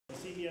You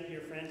see me up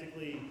here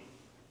frantically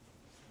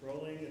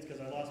rolling, it's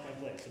because I lost my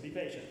place, so be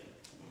patient.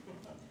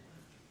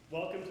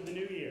 Welcome to the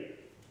new year.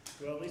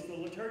 Well, at least the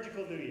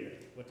liturgical new year.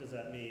 What does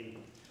that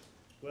mean?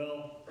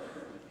 Well,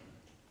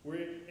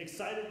 we're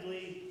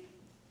excitedly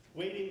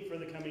waiting for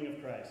the coming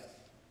of Christ.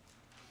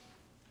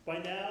 By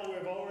now,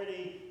 we've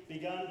already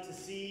begun to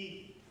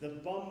see the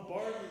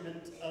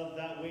bombardment of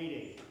that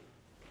waiting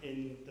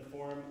in the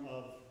form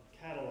of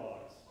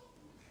catalogs,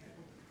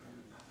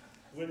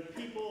 with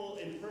people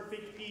in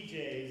perfect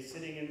PJs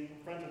sitting in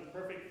front of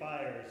perfect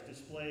fires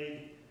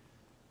displayed,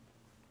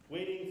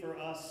 waiting for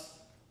us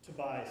to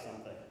buy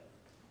something,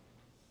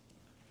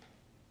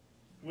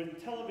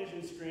 with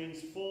television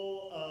screens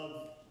full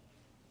of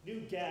new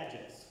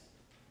gadgets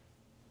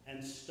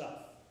and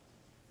stuff,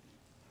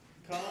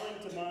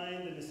 calling to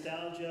mind the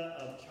nostalgia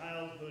of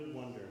childhood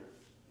wonder.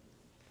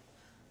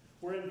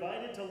 We're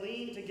invited to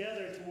lean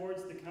together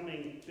towards the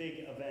coming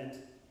big event,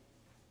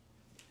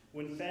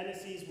 when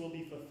fantasies will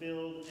be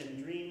fulfilled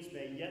and dreams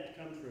may yet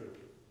come true.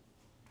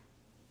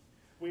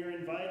 We are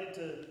invited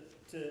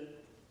to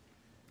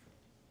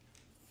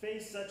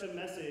face such a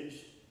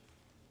message.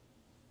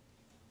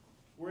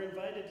 We're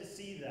invited to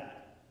see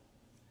that.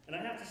 And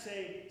I have to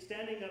say,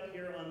 standing up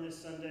here on this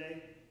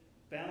Sunday,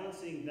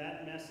 balancing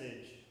that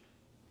message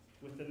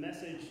with the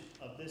message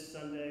of this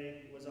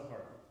Sunday was a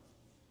hard one.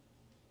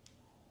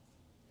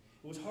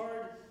 It was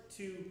hard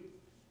to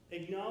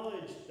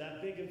acknowledge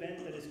that big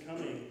event that is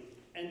coming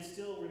and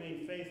still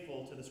remain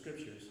faithful to the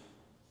Scriptures,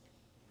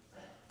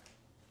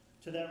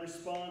 to that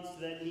response, to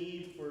that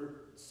need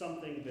for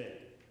something big.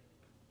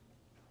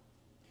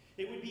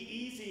 It would be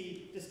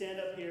easy to stand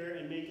up here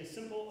and make a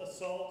simple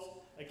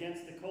assault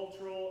against the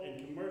cultural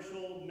and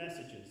commercial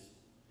messages.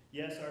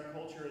 Yes, our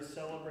culture is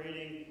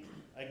celebrating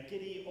a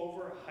giddy,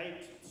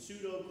 overhyped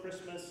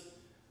pseudo-Christmas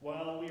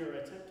while we are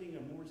attempting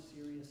a more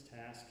serious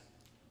task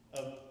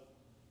of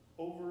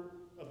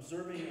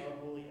observing our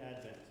holy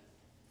Advent.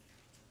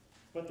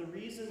 But the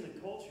reason the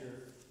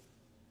culture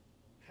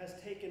has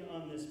taken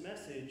on this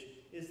message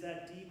is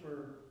that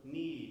deeper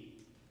need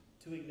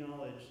to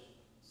acknowledge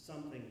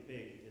something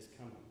big is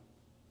coming.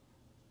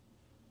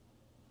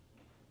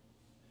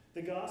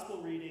 The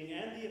gospel reading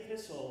and the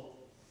epistle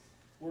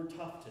were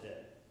tough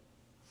today.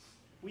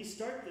 We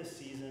start this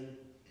season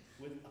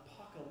with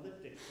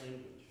apocalyptic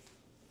language.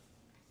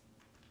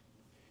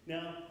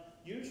 Now,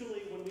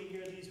 usually when we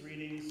hear these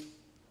readings,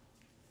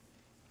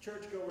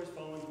 churchgoers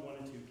fall into one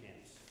of two camps.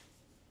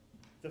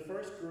 The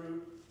first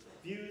group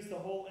views the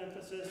whole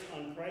emphasis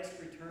on Christ's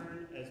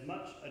return as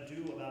much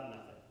ado about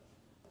nothing,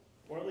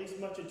 or at least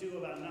much ado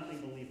about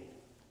nothing believable.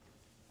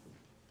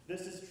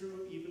 This is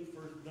true even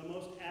for the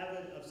most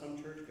avid of some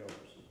churchgoers.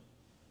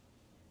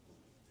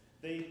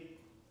 They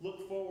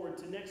look forward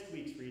to next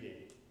week's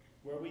reading,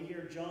 where we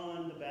hear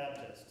John the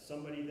Baptist,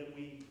 somebody that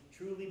we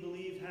truly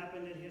believe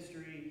happened in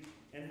history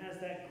and has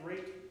that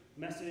great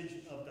message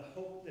of the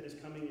hope that is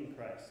coming in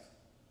Christ.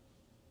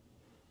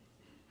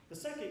 The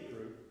second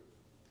group,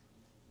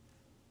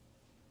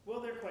 well,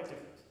 they're quite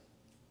different.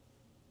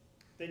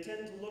 They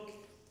tend to look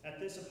at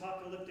this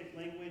apocalyptic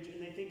language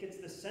and they think it's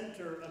the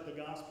center of the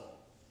gospel.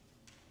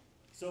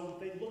 So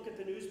they look at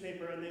the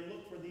newspaper and they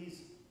look for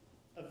these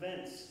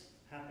events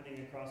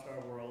happening across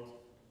our world,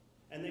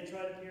 and they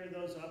try to pair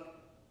those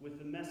up with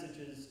the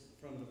messages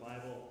from the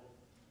Bible.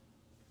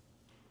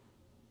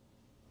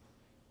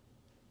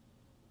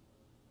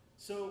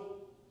 So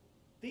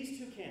these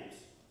two camps,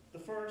 the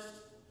first,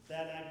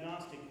 that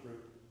agnostic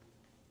group,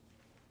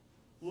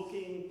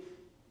 looking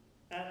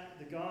at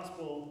the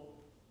gospel,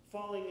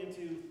 falling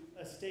into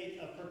a state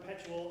of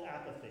perpetual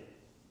apathy.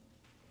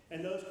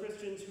 And those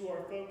Christians who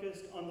are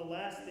focused on the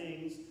last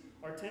things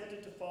are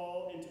tempted to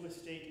fall into a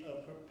state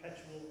of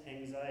perpetual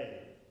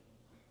anxiety.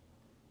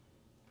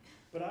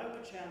 But I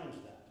would challenge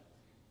that.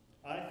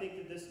 I think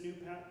that this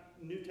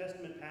New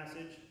Testament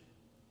passage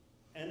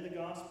and the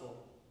gospel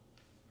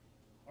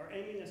are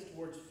aiming us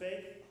towards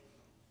faith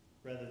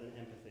rather than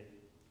empathy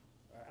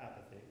or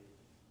apathy,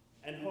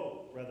 and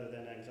hope rather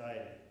than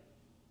anxiety.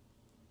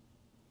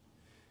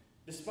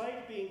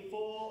 Despite being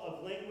full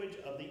of language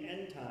of the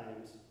end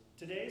times,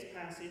 today's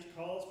passage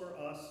calls for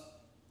us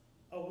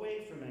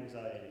away from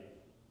anxiety.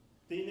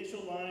 The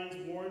initial lines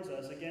warns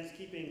us against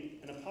keeping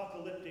an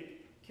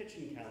apocalyptic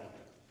kitchen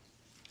calendar.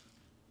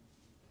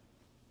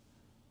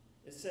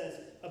 It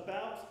says,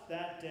 about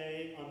that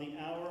day, on the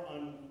hour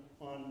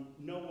on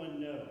no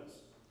one knows,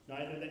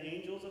 neither the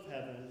angels of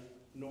heaven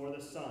nor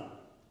the Son,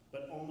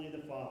 but only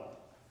the Father.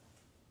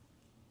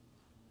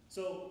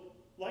 So,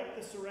 like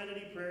the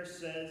Serenity Prayer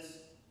says,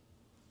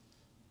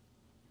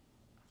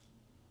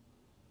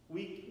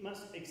 we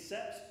must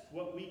accept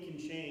what we can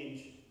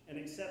change and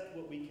accept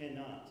what we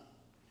cannot.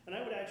 And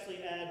I would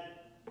actually add,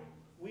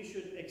 we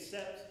should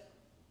accept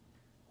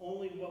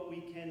only what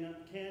we can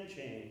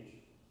change,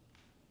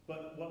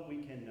 but what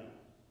we can know.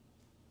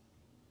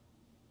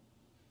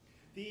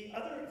 The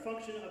other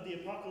function of the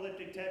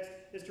apocalyptic text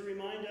is to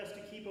remind us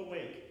to keep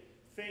awake,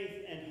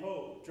 faith and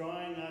hope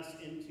drawing us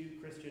into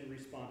Christian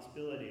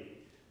responsibility.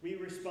 We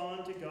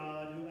respond to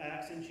God who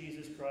acts in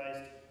Jesus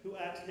Christ, who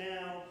acts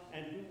now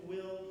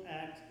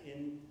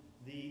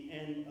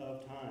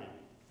of time.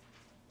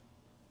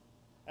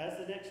 As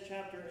the next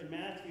chapter in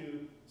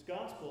Matthew's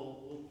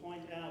Gospel will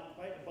point out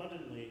quite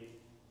abundantly,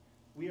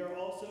 we are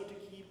also to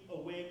keep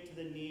awake to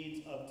the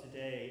needs of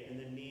today and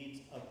the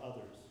needs of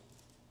others.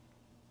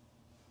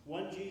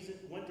 One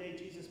day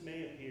Jesus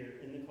may appear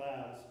in the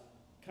clouds,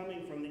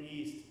 coming from the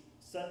east,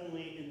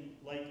 suddenly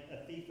like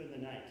a thief in the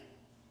night.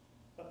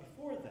 But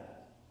before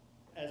that,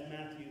 as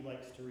Matthew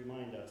likes to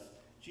remind us,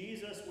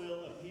 Jesus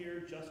will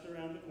appear just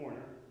around the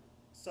corner,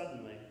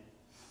 suddenly,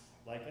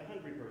 like a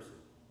hungry person,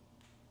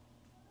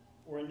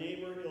 or a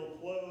neighbor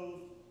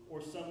ill-clothed,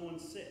 or someone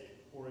sick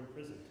or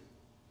imprisoned.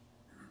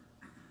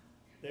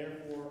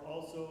 Therefore,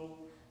 also,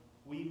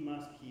 we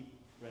must keep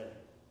ready.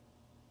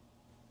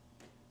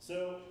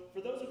 So,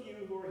 for those of you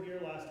who were here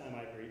last time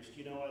I preached,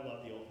 you know I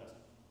love the Old Testament.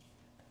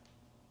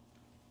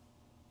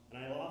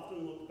 And I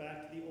often look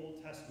back to the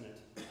Old Testament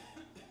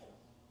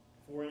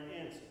for an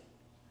answer.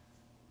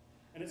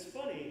 And it's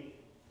funny,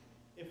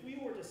 if we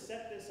were to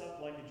set this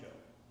up like a joke,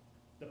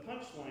 the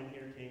punchline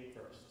here came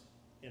first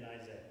in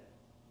Isaiah.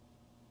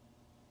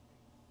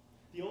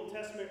 The Old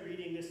Testament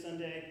reading this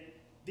Sunday,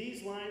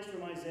 these lines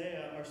from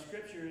Isaiah are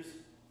Scripture's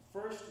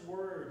first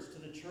words to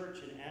the church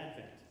in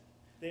Advent.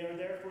 They are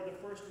therefore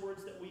the first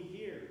words that we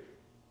hear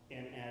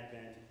in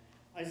Advent.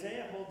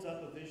 Isaiah holds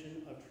up a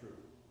vision of truth.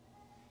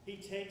 He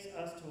takes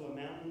us to a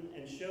mountain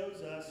and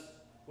shows us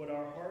what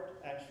our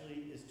heart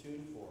actually is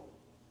tuned for.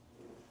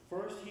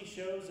 First, he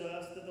shows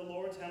us that the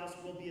Lord's house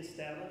will be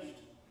established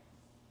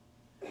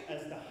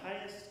as the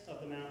highest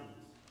of the mountains,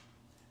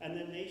 and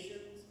the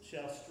nations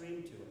shall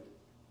stream to it.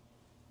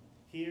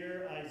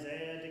 Here,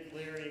 Isaiah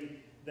declaring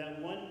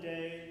that one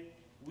day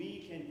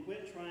we can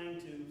quit trying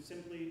to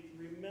simply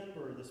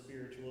remember the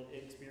spiritual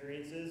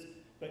experiences,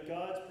 but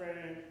God's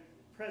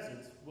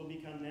presence will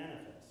become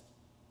manifest.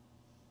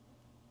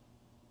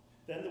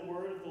 Then the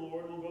word of the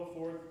Lord will go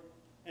forth,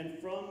 and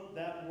from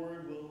that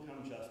word will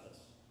come justice.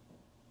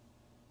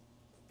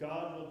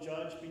 God will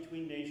judge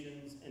between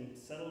nations and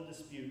settle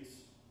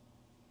disputes.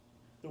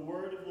 The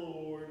word of the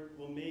Lord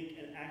will make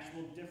an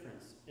actual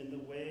difference in the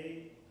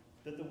way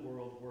that the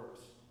world works.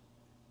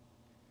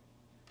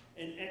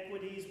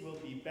 Inequities will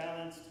be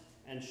balanced,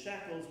 and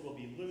shackles will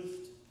be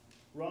loosed.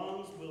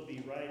 Wrongs will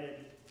be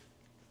righted.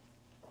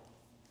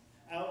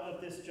 Out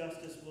of this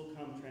justice will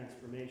come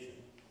transformation.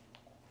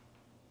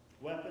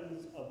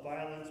 Weapons of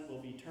violence will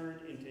be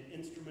turned into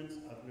instruments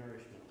of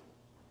nourishment.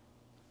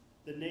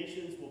 The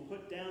nations will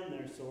put down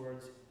their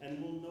swords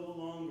and will no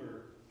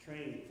longer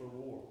train for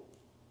war.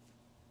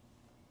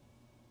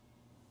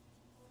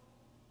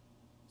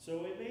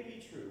 So it may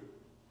be true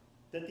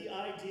that the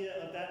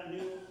idea of that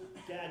new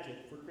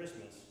gadget for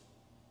Christmas,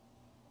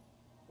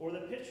 or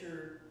the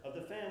picture of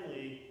the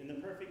family in the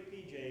perfect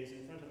PJs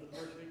in front of the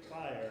perfect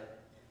fire,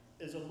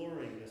 is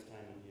alluring this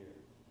time of year.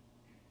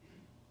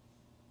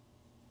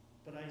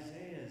 But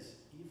Isaiah's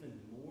even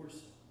more so.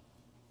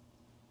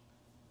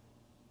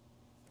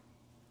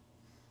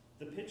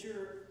 The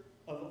picture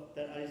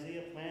that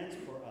Isaiah plans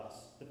for us,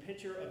 the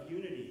picture of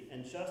unity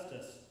and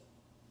justice,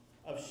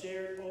 of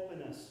shared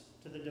openness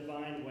to the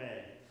divine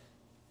way,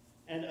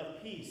 and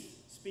of peace,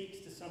 speaks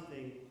to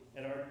something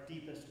at our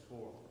deepest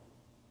core.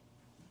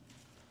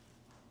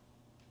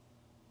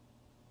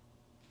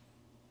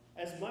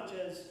 As much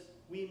as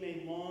we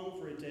may long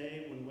for a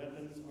day when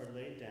weapons are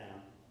laid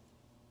down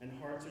and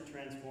hearts are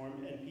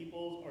transformed and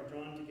peoples are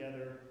drawn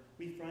together,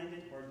 we find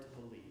it hard to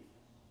believe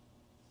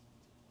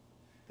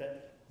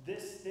that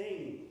this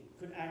thing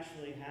could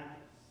actually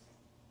happen.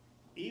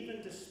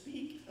 Even to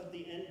speak of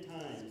the end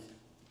times,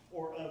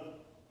 or of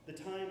the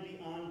time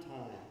beyond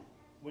time,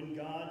 when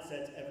God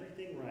sets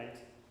everything right,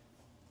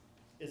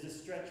 is a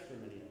stretch for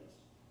many of us.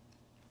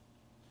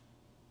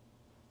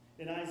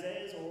 In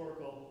Isaiah's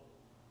oracle,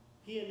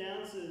 he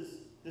announces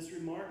this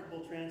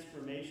remarkable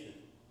transformation,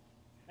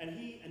 and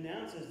he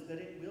announces that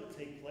it will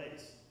take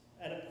place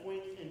at a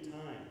point in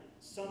time,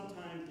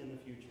 sometime in the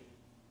future.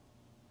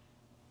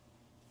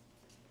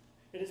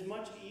 It is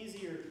much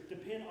easier to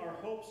pin our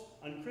hopes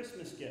on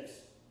Christmas gifts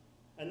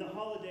and the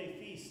holiday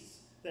feasts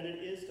than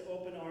it is to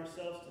open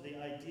ourselves to the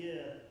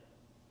idea,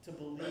 to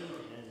believe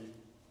in,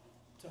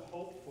 to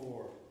hope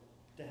for,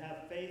 to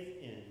have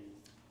faith in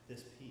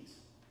this peace.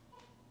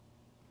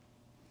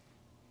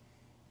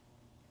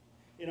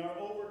 In our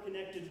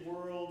overconnected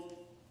world,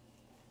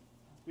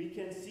 we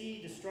can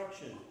see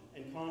destruction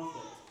and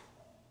conflict.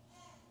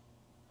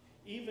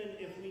 Even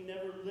if we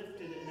never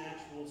lifted an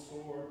actual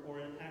sword or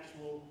an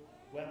actual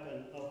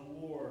weapon of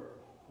war,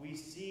 we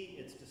see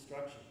its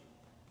destruction.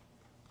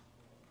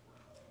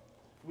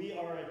 We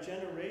are a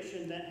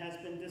generation that has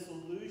been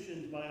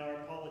disillusioned by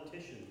our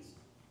politicians,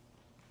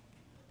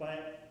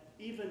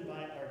 even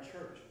by our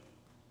church.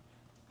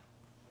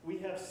 We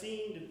have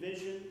seen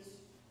divisions,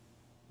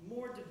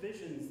 more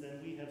divisions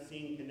than we have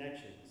seen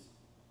connections.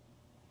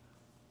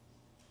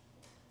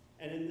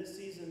 And in this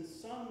season,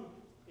 some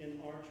in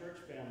our church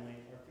family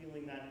are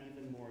feeling that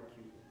even more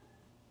acutely.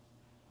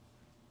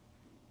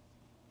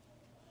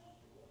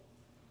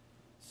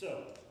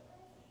 So,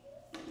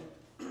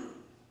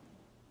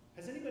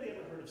 has anybody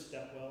ever heard of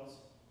stepwells?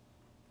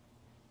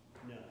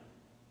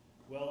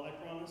 Well, I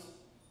promise,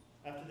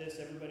 after this,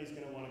 everybody's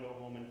going to want to go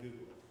home and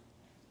Google it.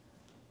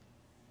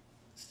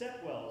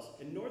 Step wells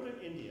in northern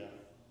India,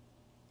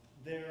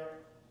 they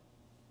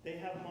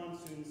have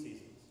monsoon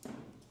seasons.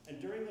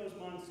 And during those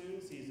monsoon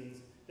seasons,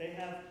 they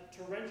have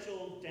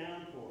torrential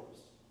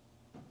downpours,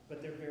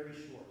 but they're very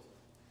short.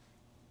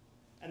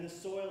 And the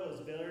soil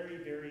is very,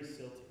 very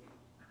silty.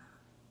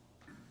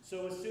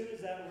 So as soon as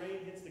that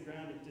rain hits the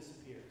ground, it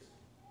disappears.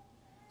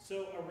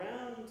 So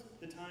around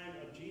the time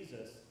of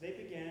Jesus, they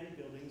began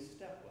building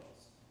step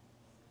wells.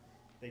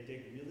 They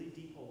dig really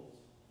deep holes,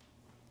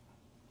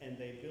 and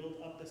they build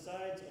up the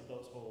sides of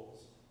those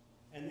holes,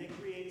 and they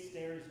create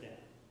stairs down,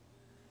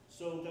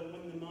 so that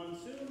when the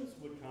monsoons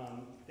would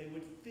come, they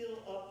would fill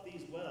up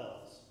these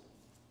wells,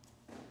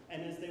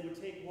 and as they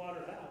would take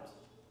water out,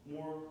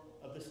 more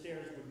of the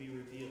stairs would be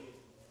revealed.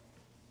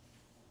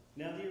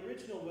 Now, the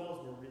original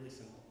wells were really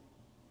simple.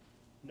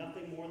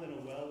 Nothing more than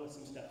a well with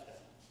some steps down.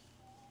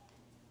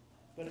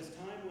 But as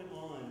time went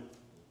on,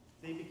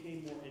 they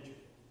became more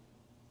intricate.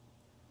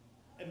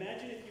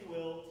 Imagine, if you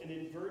will, an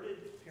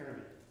inverted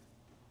pyramid.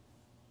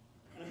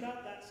 And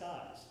about that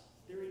size,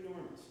 they're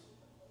enormous.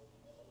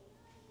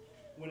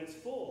 When it's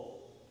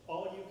full,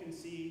 all you can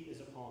see is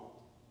a pond.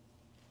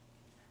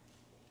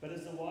 But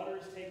as the water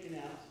is taken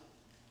out,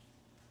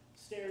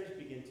 stairs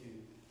begin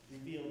to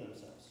reveal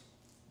themselves.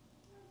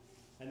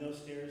 And those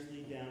stairs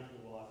lead down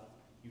to the water.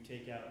 You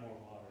take out more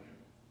water.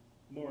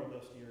 More of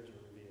those stairs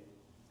are revealed.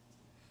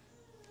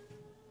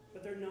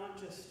 But they're not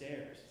just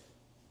stairs.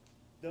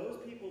 Those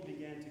people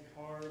began to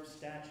carve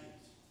statues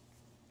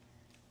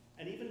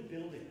and even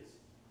buildings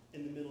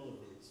in the middle of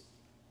these.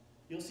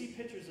 You'll see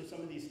pictures of some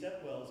of these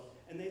step wells,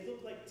 and they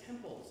look like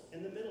temples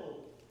in the middle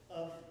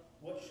of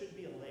what should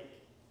be a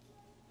lake.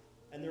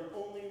 And they're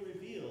only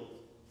revealed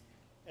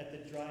at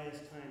the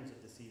driest times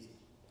of the season.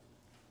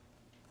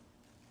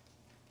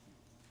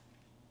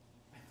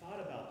 I thought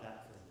about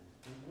that for a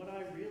minute, and what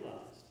I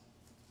realized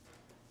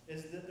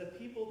is that the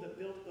people that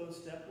built those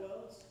step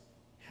wells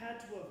had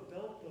to have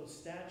built those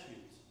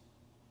statues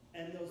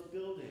and those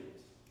buildings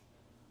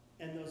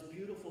and those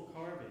beautiful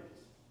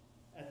carvings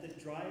at the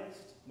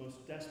driest,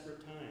 most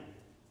desperate time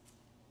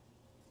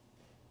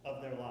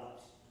of their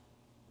lives.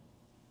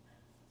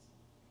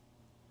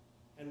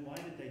 And why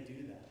did they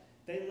do that?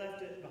 They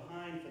left it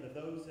behind for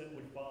those that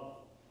would follow,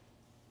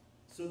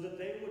 so that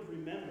they would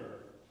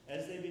remember,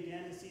 as they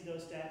began to see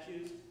those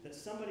statues, that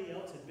somebody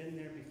else had been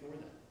there before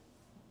them.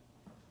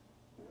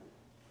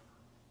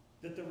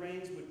 That the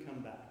rains would come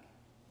back.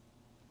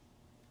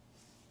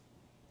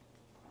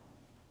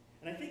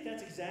 And I think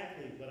that's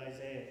exactly what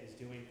Isaiah is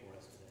doing for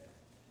us today.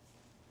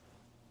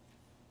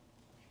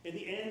 In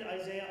the end,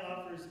 Isaiah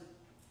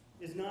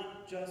is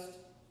not just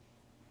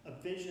a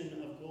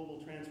vision of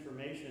global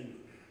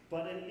transformation,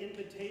 but an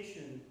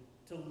invitation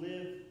to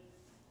live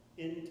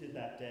into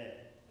that day.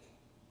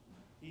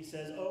 He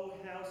says, "O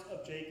house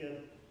of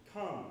Jacob,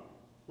 come,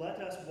 let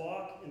us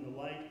walk in the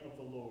light of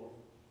the Lord."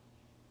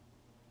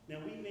 Now,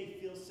 we may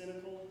feel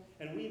cynical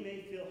and we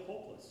may feel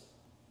hopeless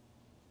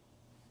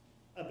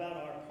about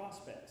our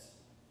prospects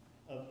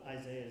of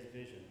Isaiah's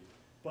vision.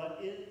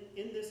 But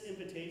in this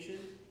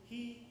invitation,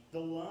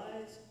 there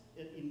lies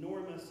an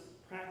enormous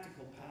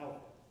practical power.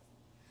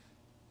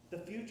 The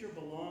future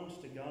belongs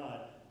to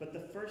God, but the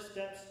first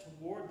steps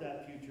toward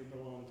that future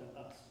belong to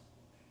us.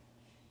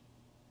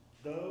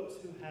 Those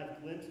who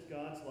have glimpsed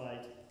God's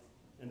light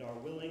and are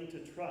willing to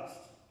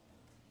trust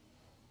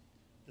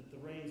that the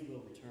rains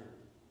will return.